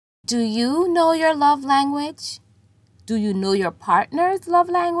Do you know your love language? Do you know your partner's love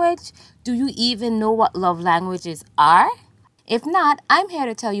language? Do you even know what love languages are? If not, I'm here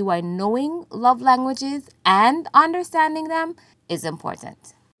to tell you why knowing love languages and understanding them is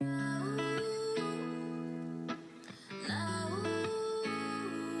important.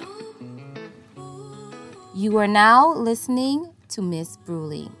 You are now listening to Miss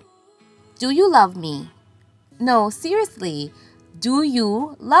Bruley. Do you love me? No, seriously, do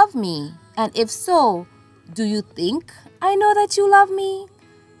you love me? And if so, do you think I know that you love me?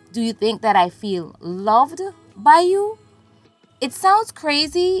 Do you think that I feel loved by you? It sounds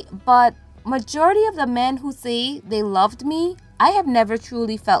crazy, but majority of the men who say they loved me, I have never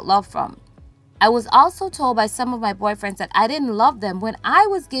truly felt love from. I was also told by some of my boyfriends that I didn't love them when I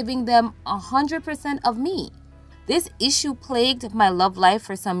was giving them 100% of me. This issue plagued my love life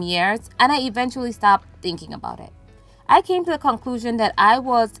for some years, and I eventually stopped thinking about it. I came to the conclusion that I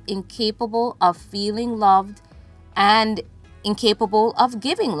was incapable of feeling loved and incapable of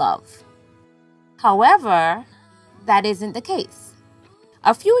giving love. However, that isn't the case.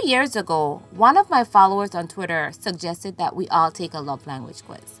 A few years ago, one of my followers on Twitter suggested that we all take a love language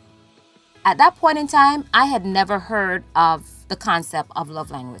quiz. At that point in time, I had never heard of the concept of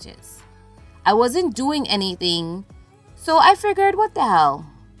love languages. I wasn't doing anything, so I figured, what the hell?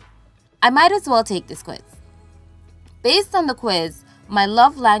 I might as well take this quiz. Based on the quiz, my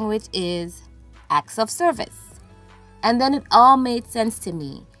love language is acts of service. And then it all made sense to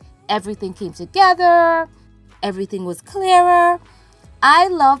me. Everything came together. Everything was clearer. I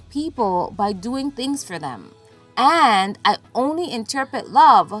love people by doing things for them. And I only interpret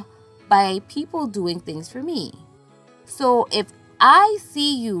love by people doing things for me. So if I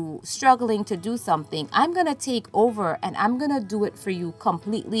see you struggling to do something, I'm going to take over and I'm going to do it for you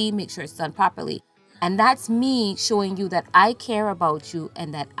completely, make sure it's done properly. And that's me showing you that I care about you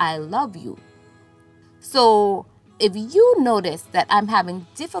and that I love you. So if you notice that I'm having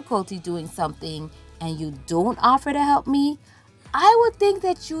difficulty doing something and you don't offer to help me, I would think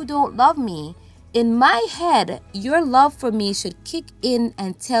that you don't love me. In my head, your love for me should kick in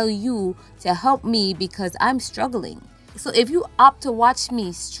and tell you to help me because I'm struggling. So if you opt to watch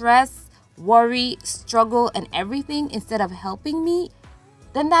me stress, worry, struggle, and everything instead of helping me,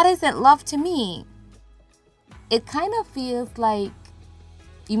 then that isn't love to me. It kind of feels like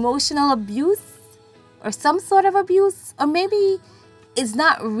emotional abuse or some sort of abuse, or maybe it's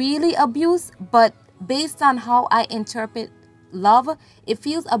not really abuse, but based on how I interpret love, it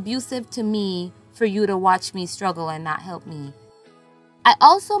feels abusive to me for you to watch me struggle and not help me. I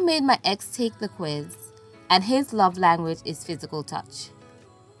also made my ex take the quiz, and his love language is physical touch.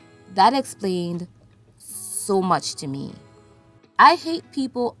 That explained so much to me. I hate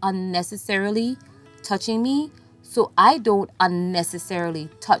people unnecessarily touching me, so I don't unnecessarily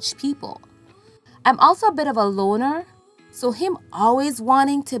touch people. I'm also a bit of a loner, so him always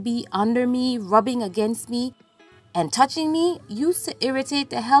wanting to be under me, rubbing against me, and touching me used to irritate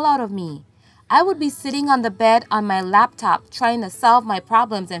the hell out of me. I would be sitting on the bed on my laptop trying to solve my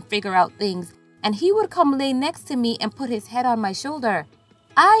problems and figure out things, and he would come lay next to me and put his head on my shoulder.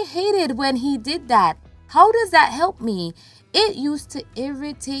 I hated when he did that. How does that help me? It used to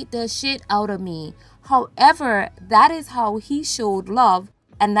irritate the shit out of me. However, that is how he showed love,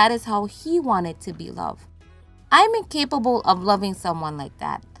 and that is how he wanted to be loved. I'm incapable of loving someone like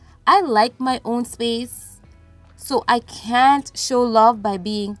that. I like my own space, so I can't show love by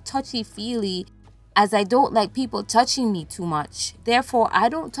being touchy-feely, as I don't like people touching me too much. Therefore, I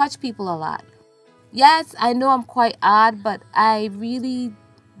don't touch people a lot. Yes, I know I'm quite odd, but I really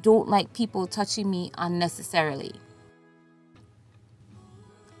don't like people touching me unnecessarily.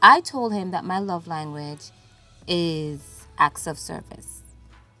 I told him that my love language is acts of service.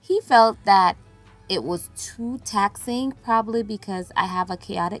 He felt that it was too taxing, probably because I have a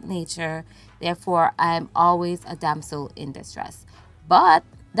chaotic nature. Therefore, I'm always a damsel in distress. But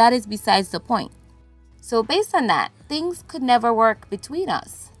that is besides the point. So based on that, things could never work between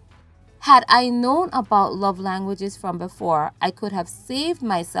us. Had I known about love languages from before, I could have saved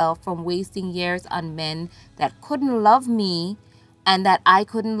myself from wasting years on men that couldn't love me and that I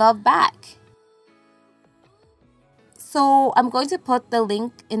couldn't love back. So I'm going to put the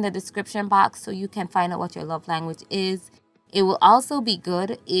link in the description box so you can find out what your love language is. It will also be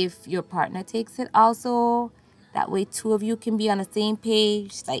good if your partner takes it also. That way two of you can be on the same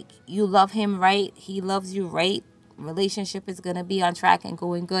page. Like, you love him right, he loves you right. Relationship is going to be on track and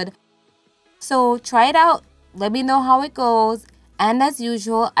going good. So try it out. Let me know how it goes. And as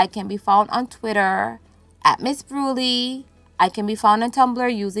usual, I can be found on Twitter at Miss Bruley. I can be found on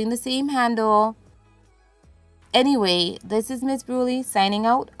Tumblr using the same handle. Anyway, this is Miss Bruley signing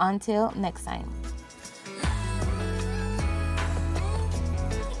out until next time.